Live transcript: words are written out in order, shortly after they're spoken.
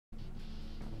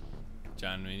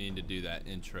John, we need to do that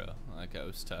intro like I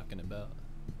was talking about.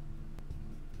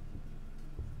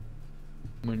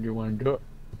 When do you want to do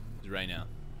it? Right now.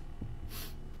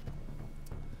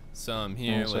 So I'm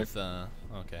here with,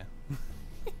 okay.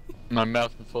 My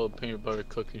mouth is full of peanut butter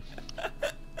cookies.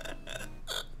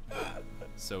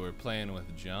 So we're playing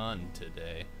with John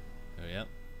today. Oh, yep.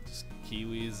 Just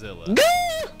Kiwizilla.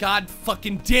 God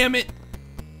fucking damn it!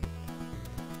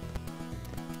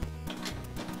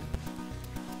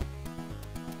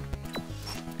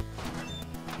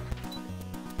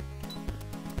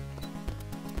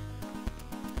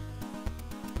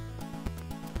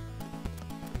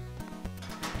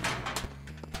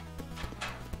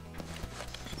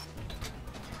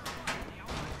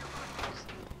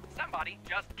 Somebody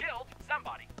just killed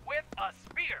somebody with a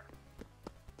spear.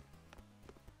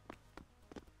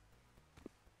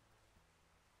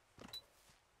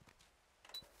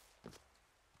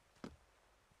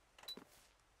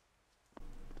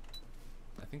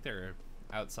 I think they're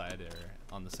outside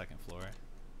or on the second floor.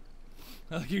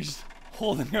 Like you're just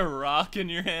holding a rock in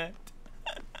your hand.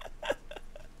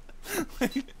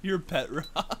 Like your pet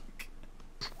rock.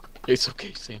 It's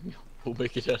okay, Samuel. We'll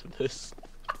make it out of this.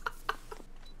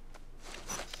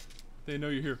 They know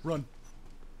you're here. Run.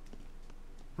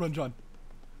 Run, John.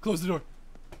 Close the door.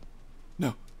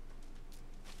 No.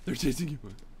 They're chasing you.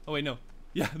 Oh, wait, no.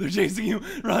 Yeah, they're chasing you.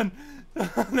 Run.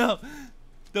 No.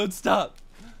 Don't stop.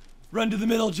 Run to the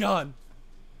middle, John.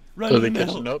 Run to the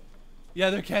middle. Catching up? Yeah,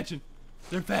 they're catching.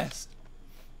 They're fast.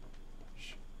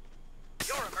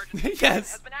 Your emergency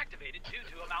Yes. has been activated due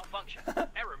to a malfunction.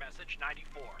 Error message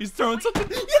 94. He's throwing something.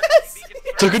 Yes.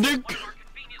 Took a dick. One of our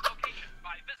convenient locations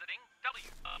by visiting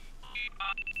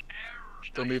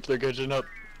Tell me if they're catching up.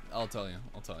 I'll tell you.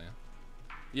 I'll tell you.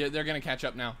 Yeah, they're gonna catch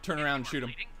up now. Turn around and shoot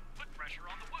them. Put pressure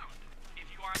on the wound. If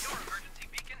your emergency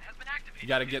beacon has been activated. You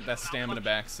gotta get that stamina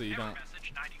back so you don't.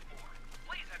 Message 94.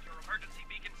 Please have your emergency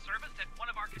beacon serviced at one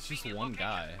of our It's just convenient one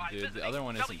guy, locations by dude. The visiting other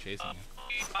one isn't chasing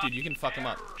you. Dude, you can fuck him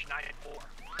up. 94.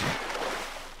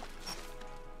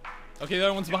 Okay, the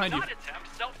other one's behind Do you. not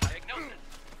attempt self-diagnosis.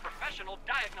 Professional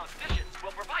diagnosticians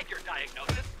will provide your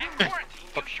diagnosis and quarantine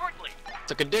you shortly.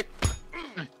 Took a dick.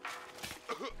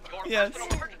 Your Yes.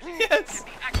 personal emergency Yes. can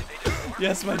be activated for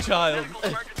Yes, my child. medical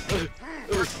emergencies,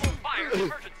 personal fire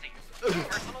emergencies,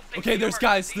 personal safety Okay, there's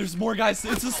guys. emergencies. There's more guys.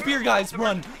 It's the spear guys.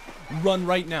 Run. Run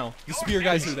right now. The spear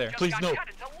guys are there. Please, no. Cut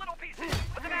into little pieces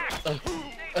with an axe. Stay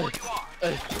where you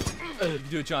are. You can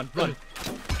do it, John. Run.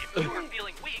 If you are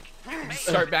feeling weak, you may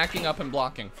Start backing up and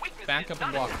blocking. weakness Back is up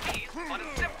and not block. a disease, but a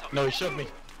symptom. No, he shoved me.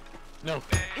 No.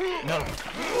 No.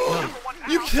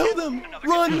 You killed him.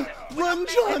 Run. Run,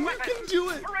 John. You can do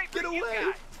it. Get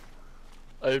away.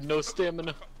 I have no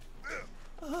stamina.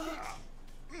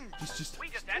 Just We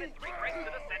just added 3 crates to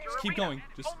the center keep arena. going.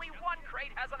 Just. Only 1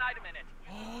 crate has an item in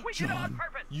it. We did it on John,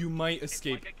 purpose. you might It's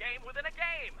escape. like a game within a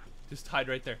game. Just hide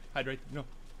right there. Hide right. No.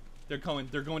 They're coming.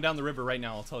 They're going down the river right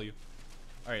now. I'll tell you.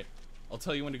 All right. I'll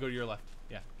tell you when to go to your left.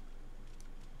 Yeah.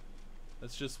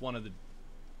 That's just one of the.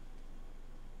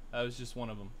 That was just one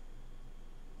of them.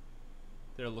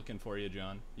 They're looking for you,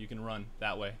 John. You can run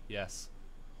that way. Yes.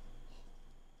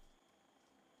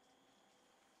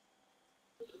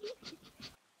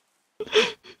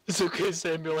 It's okay,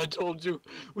 Samuel. I told you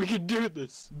we could do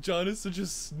this. John is such a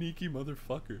sneaky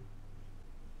motherfucker.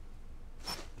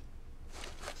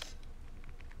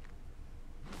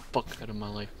 Fuck out of my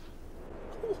life.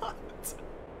 What?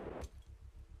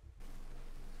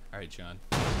 All right, John.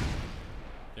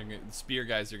 The spear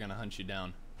guys are gonna hunt you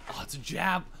down. Oh, it's a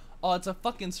jab. Oh, it's a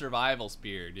fucking survival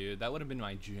spear, dude. That would have been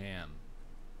my jam.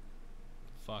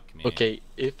 Fuck me. Okay,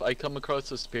 if I come across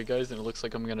the spear guys and it looks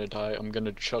like I'm gonna die, I'm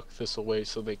gonna chuck this away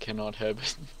so they cannot have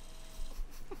it.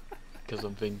 Because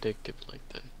I'm vindictive like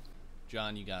that.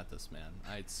 John, you got this, man.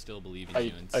 I still believe in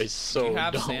you. And I so do you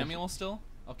have don't. Samuel still?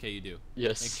 Okay, you do.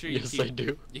 Yes, Make sure you yes keep, I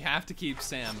do. You have to keep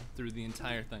Sam through the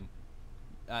entire thing.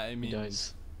 I mean,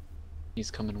 Guys,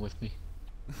 he's coming with me.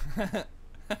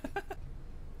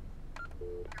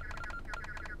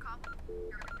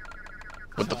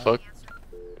 What the fuck?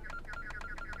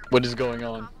 What is going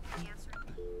on?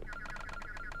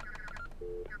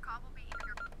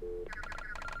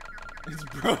 it's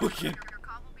broken.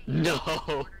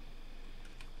 No!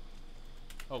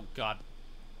 Oh God.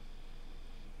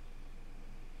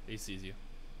 He sees you.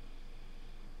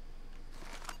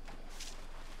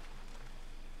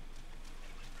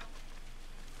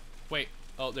 Wait.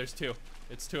 Oh, there's 2.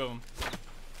 It's 2 of them.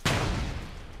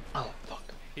 Oh, fuck.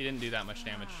 He didn't do that much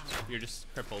damage. You're just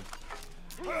crippled.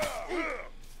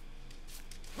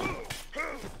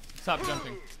 Stop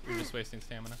jumping. You're just wasting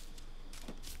stamina.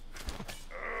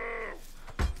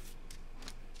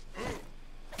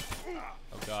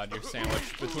 God, you're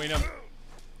sandwiched between them.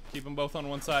 Keep them both on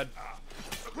one side.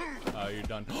 Oh, you're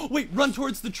done. Wait, run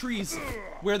towards the trees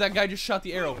where that guy just shot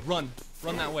the arrow. Run.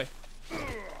 Run that way.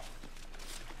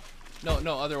 No,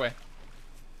 no, other way.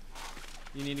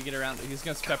 You need to get around. He's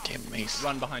gonna step.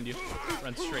 Run behind you.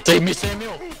 Run straight. Save me,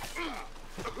 Samuel!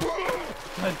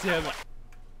 God damn it.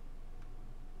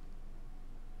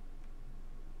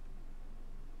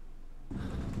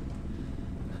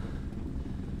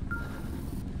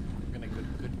 I'm gonna go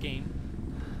to good game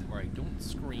where I don't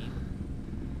scream.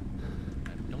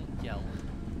 I don't yell.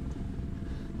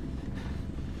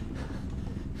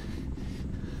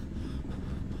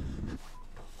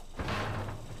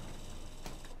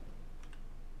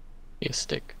 Hey, a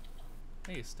stick.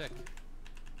 Hey, stick.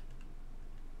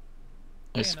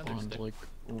 I Hey, another spawned stick. like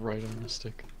right on the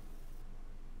stick.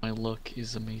 My luck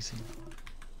is amazing.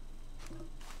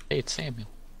 Hey, it's Samuel.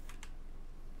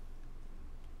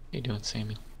 How you doing,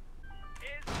 Samuel?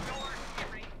 Is your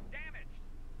hearing damaged?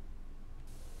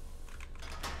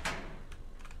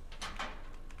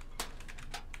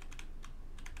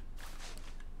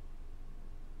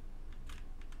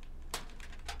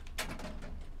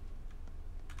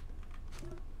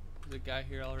 There's a guy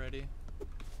here already.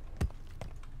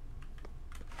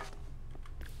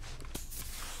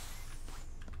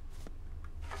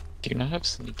 Do you not have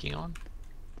sneaky on?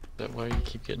 Is that why you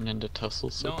keep getting into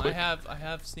tussles so No, quick? I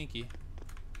have sneaky.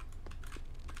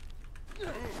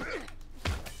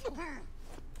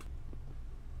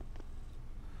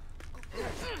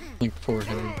 Like for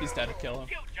him. He's dead. Kill him.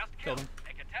 You just Killed killed him.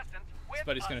 a contestant with His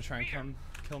buddy's a gonna try and spear.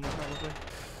 kill me probably.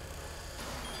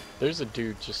 There's a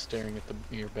dude just staring at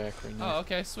your back right now. Oh,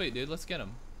 okay, sweet, dude. Let's get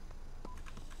him.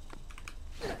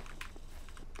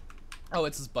 Oh,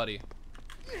 it's his buddy.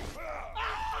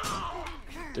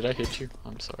 Did I hit you?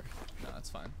 I'm sorry. No, that's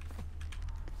fine.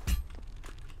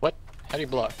 What? How do you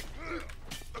block?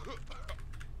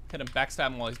 Hit him, backstab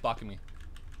him while he's blocking me.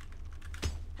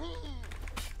 Are you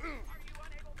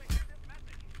unable to hear this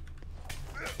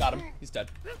message? Got him. He's dead.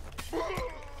 You just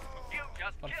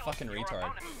What a killed fucking your retard.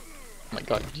 opponent. Oh my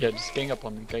god, yeah, just gang up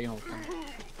on me, gang up on me.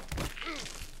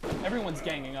 Everyone's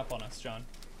ganging up on us, John.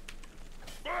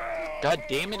 God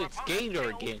damn it, it's Gator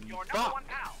again, you Your number fuck! one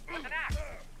pal with an axe.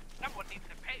 Someone needs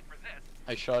to pay for this.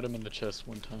 I shot him in the chest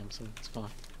one time, so it's fine.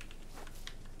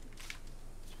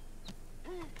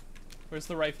 Where's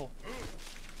the rifle?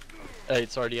 Hey,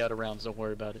 it's already out of rounds, don't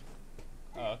worry about it.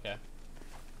 Oh, okay.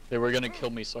 They were gonna kill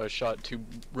me, so I shot 2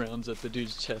 rounds at the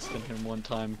dude's chest and him one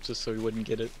time, just so he wouldn't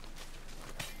get it.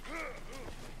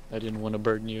 I didn't want to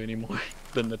burden you anymore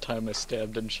than the time I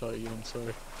stabbed and shot you, I'm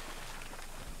sorry.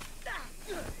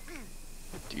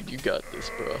 Dude, you got this,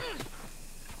 bro.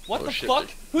 What Oh, the shit, fuck?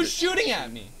 there's- Who's shooting at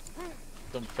me?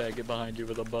 Some faggot behind you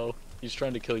with a bow. He's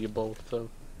trying to kill you both, though.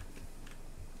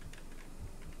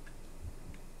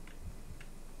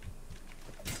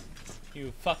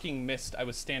 You fucking missed. I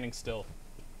was standing still.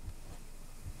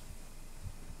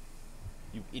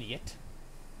 You idiot.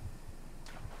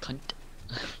 Cunt.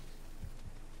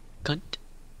 Cunt.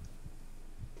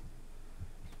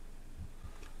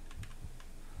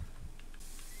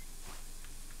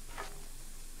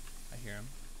 I hear him.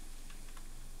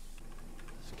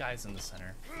 This guy's in the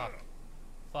center. Fuck.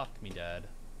 Fuck me, Dad.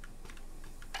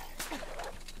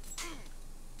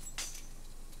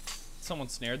 Someone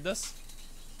snared this?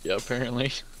 Yeah,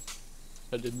 apparently.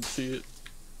 I didn't see it.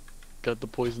 Got the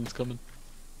poisons coming.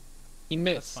 He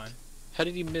missed. That's fine. How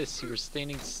did he miss? You were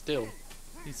standing still.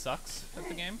 He sucks at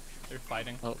the game. They're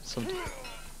fighting. Oh, some.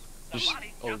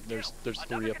 Somebody Oh, just there's killed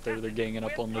 3 another up there. They're contestant ganging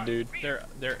up with on the a dude. spear.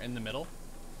 They're in the middle.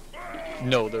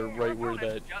 No, they're right where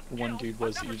that Opponent just one killed dude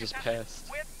was that you another just contestant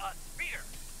passed. with a spear.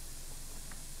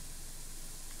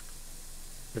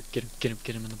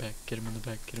 Get him in the back. Get him in the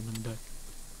back. Get him in the back.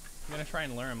 I'm gonna try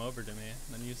and lure him over to me,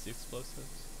 and then use the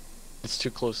explosives. It's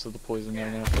too close to the poison. They're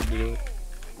gonna have to do it.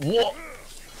 What?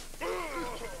 You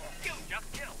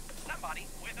just killed somebody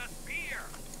with a spear.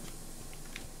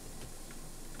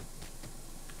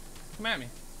 Come at me.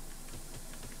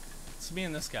 It's me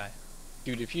and this guy.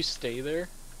 Dude, if you stay there,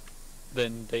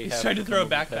 then they He's have trying to come throw a over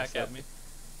past backpack that. at me.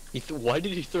 Why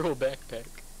did he throw a backpack?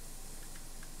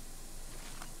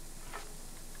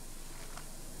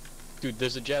 Dude,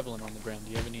 there's a javelin on the ground.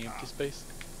 Do you have any empty space?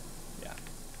 Yeah.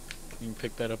 You can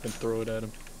pick that up and throw it at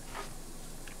him.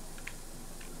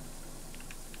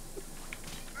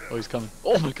 Oh, he's coming.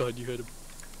 Oh my god, you hit him.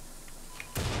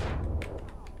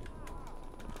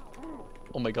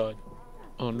 Oh my god.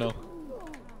 Oh no.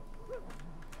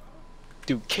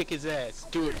 Dude, kick his ass.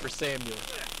 Do it for Samuel.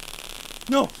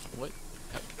 No! What?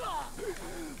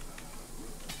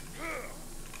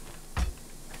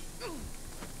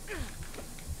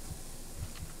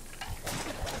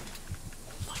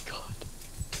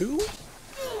 two?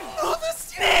 Oh, the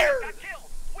snare! Got killed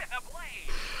with a blade.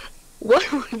 Why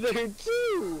were there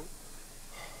two?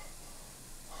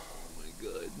 Oh my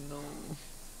god, no.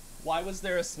 Why was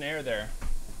there a snare there?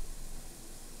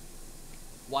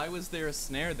 Why was there a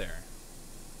snare there?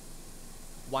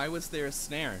 Why was there a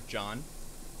snare, John?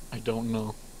 I don't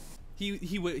know.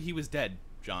 He was dead,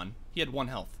 John. He had 1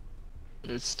 health.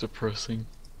 It's depressing.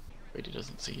 Wait, he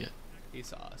doesn't see it. He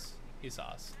saw us. He saw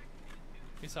us.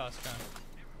 He saw us, John.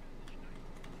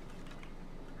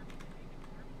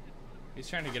 He's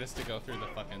trying to get us to go through the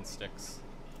fucking sticks.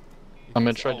 He I'm gonna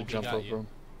thinks, try "Oh, to we jump got over you." him.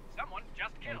 Someone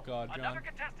just killed God, John. another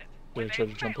contestant Did I with try a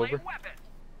to jump melee over? weapon.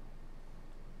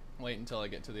 Wait until I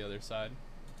get to the other side.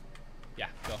 Yeah,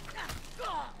 go. Come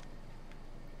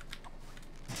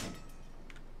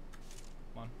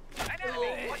on. An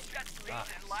enemy was just Ah,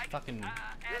 treated like fucking- an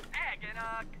egg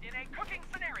in a cooking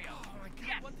scenario.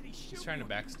 Yes. He's trying to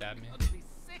backstab me.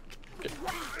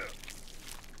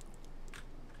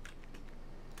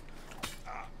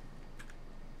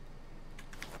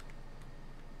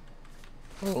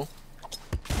 Oh.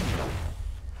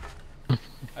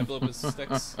 I blew up his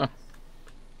sticks.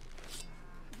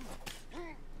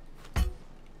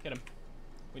 Get him.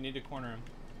 We need to corner him.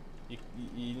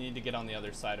 You need to get on the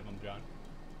other side of him, John.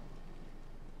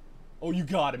 Oh, you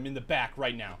got him in the back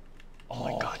right now. Oh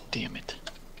my god, damn it.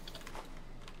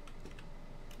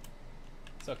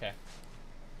 It's okay.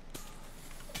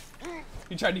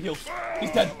 He tried to heal.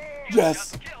 He's dead.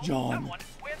 Yes, Just killed John. someone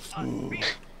with a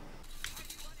spear.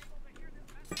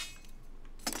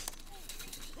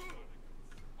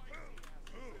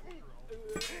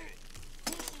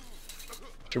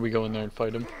 Should we go in there and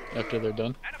fight him after they're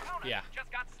done? An opponent Yeah.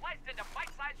 just got sliced into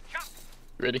bite-sized chunks.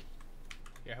 Ready?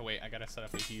 Yeah, wait. I gotta set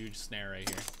up a huge snare right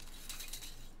here.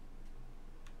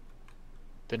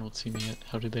 They don't see me yet.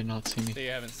 How did they not see me? They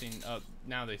haven't seen. Oh,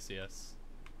 now they see us.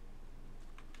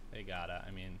 They gotta.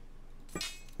 I mean,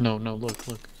 No, no, look,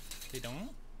 look. they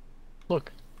don't.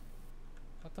 Look.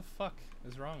 What the fuck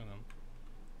is wrong with them?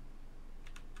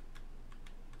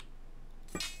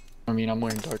 I mean, I'm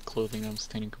wearing dark clothing. I'm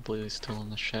standing completely still in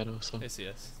the shadow, so. They see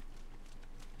us.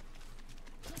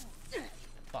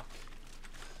 Fuck.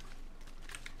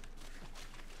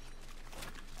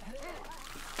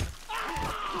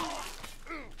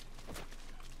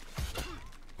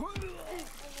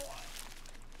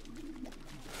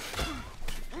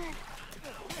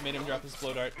 I made him drop his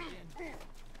blow dart.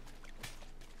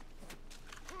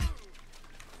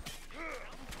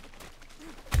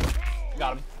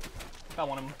 Got him. Got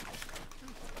one of them.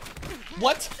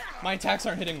 What? My attacks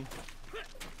aren't hitting him.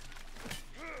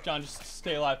 John, just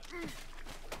stay alive.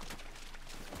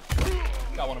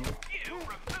 Got one of them. You remove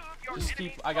your Just keep.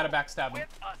 enemy's I gotta foe backstab him.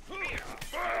 with a spear.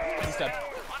 He's dead.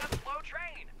 On a slow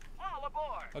train. All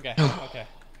aboard. Okay. Okay.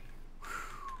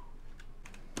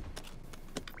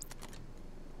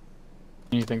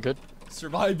 Anything good?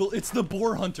 Survival. It's the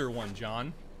boar hunter one,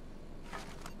 John.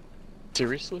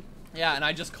 Seriously? Yeah, and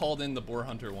I just called in the boar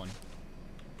hunter one.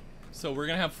 So we're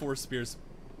gonna have 4 spears.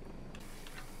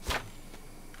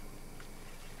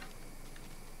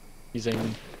 He's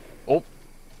aiming. Oh,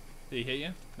 Did he hit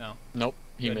you? No. nope.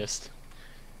 He Good. missed.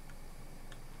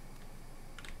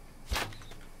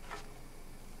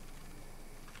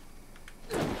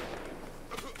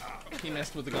 He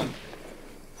missed with the gun.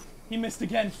 He missed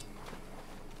again.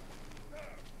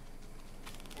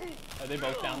 Are they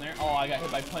both down there? Oh, I got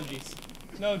hit by punjies.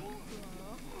 No.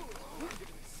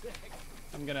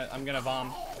 I'm gonna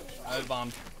bomb. I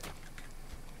bombed.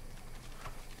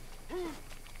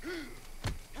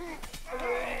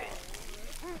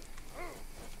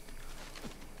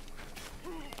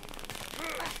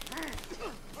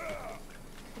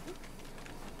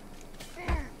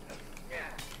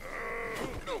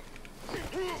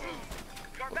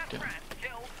 Your best friend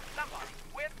killed someone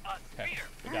with a Okay, spear.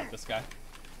 we got this guy.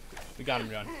 We got him,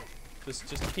 John.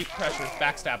 Just keep pressure.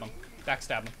 Backstab him.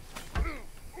 Backstab him.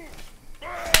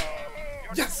 Your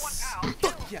Yes! number 1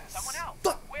 pal killed yes! someone else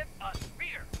Fuck! with a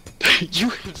spear. You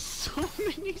have so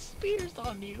many spears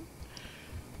on you.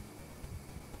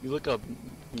 You look up.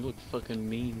 You look fucking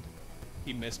mean.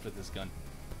 He missed with his gun.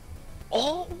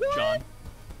 Oh, what? John.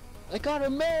 I got a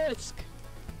mask.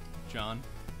 John.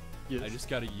 Yes. I just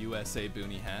got a USA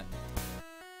boonie hat.